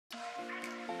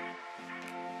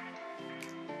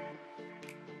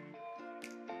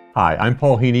Hi, I'm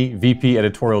Paul Heney, VP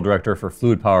Editorial Director for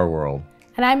Fluid Power World.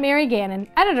 And I'm Mary Gannon,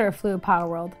 Editor of Fluid Power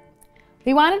World.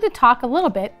 We wanted to talk a little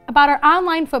bit about our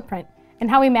online footprint and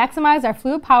how we maximize our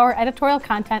fluid power editorial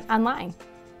content online.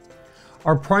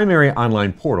 Our primary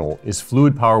online portal is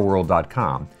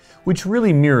fluidpowerworld.com, which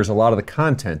really mirrors a lot of the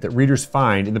content that readers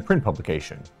find in the print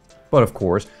publication. But of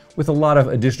course, with a lot of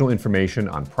additional information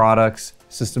on products,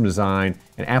 system design,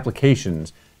 and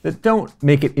applications that don't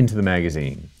make it into the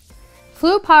magazine.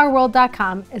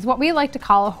 Fluidpowerworld.com is what we like to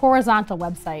call a horizontal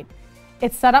website.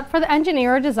 It's set up for the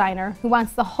engineer or designer who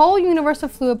wants the whole universe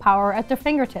of fluid power at their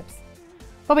fingertips.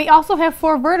 But we also have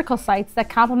 4 vertical sites that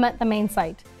complement the main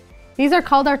site. These are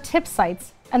called our tip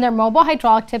sites, and they're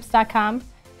mobilehydraulictips.com,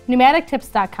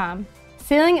 pneumatictips.com,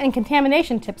 sealing and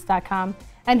contaminationtips.com,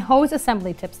 and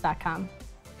hoseassemblytips.com.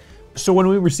 So when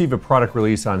we receive a product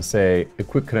release on, say, a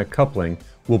quick connect coupling,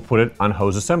 we'll put it on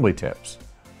hose assembly tips.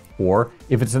 Or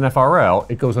if it's an FRL,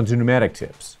 it goes onto pneumatic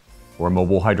tips. Or a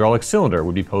mobile hydraulic cylinder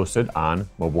would be posted on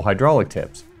mobile hydraulic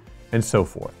tips, and so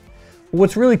forth. But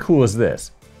what's really cool is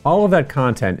this. All of that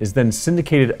content is then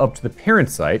syndicated up to the parent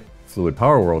site,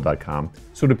 fluidpowerworld.com,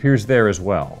 so it appears there as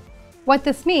well. What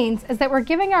this means is that we're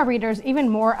giving our readers even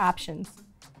more options.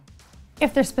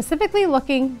 If they're specifically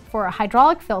looking for a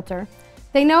hydraulic filter,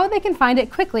 they know they can find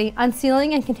it quickly on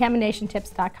sealing and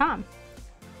contaminationtips.com.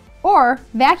 Or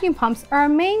vacuum pumps are a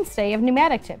mainstay of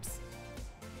pneumatic tips.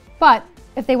 But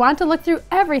if they want to look through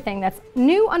everything that's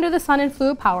new under the sun in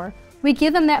fluid power, we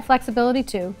give them that flexibility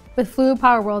too with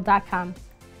fluidpowerworld.com.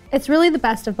 It's really the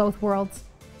best of both worlds.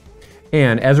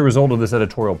 And as a result of this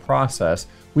editorial process,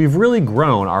 we've really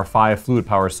grown our 5 fluid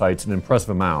power sites an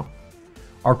impressive amount.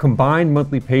 Our combined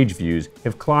monthly page views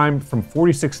have climbed from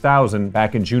 46,000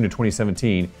 back in June of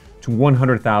 2017 to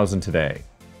 100,000 today.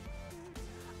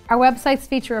 Our websites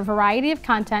feature a variety of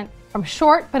content from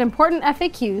short but important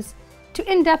FAQs to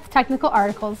in-depth technical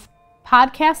articles,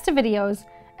 podcasts to videos,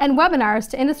 and webinars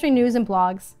to industry news and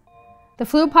blogs. The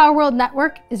Fluid Power World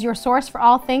Network is your source for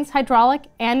all things hydraulic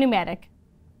and pneumatic.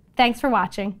 Thanks for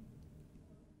watching.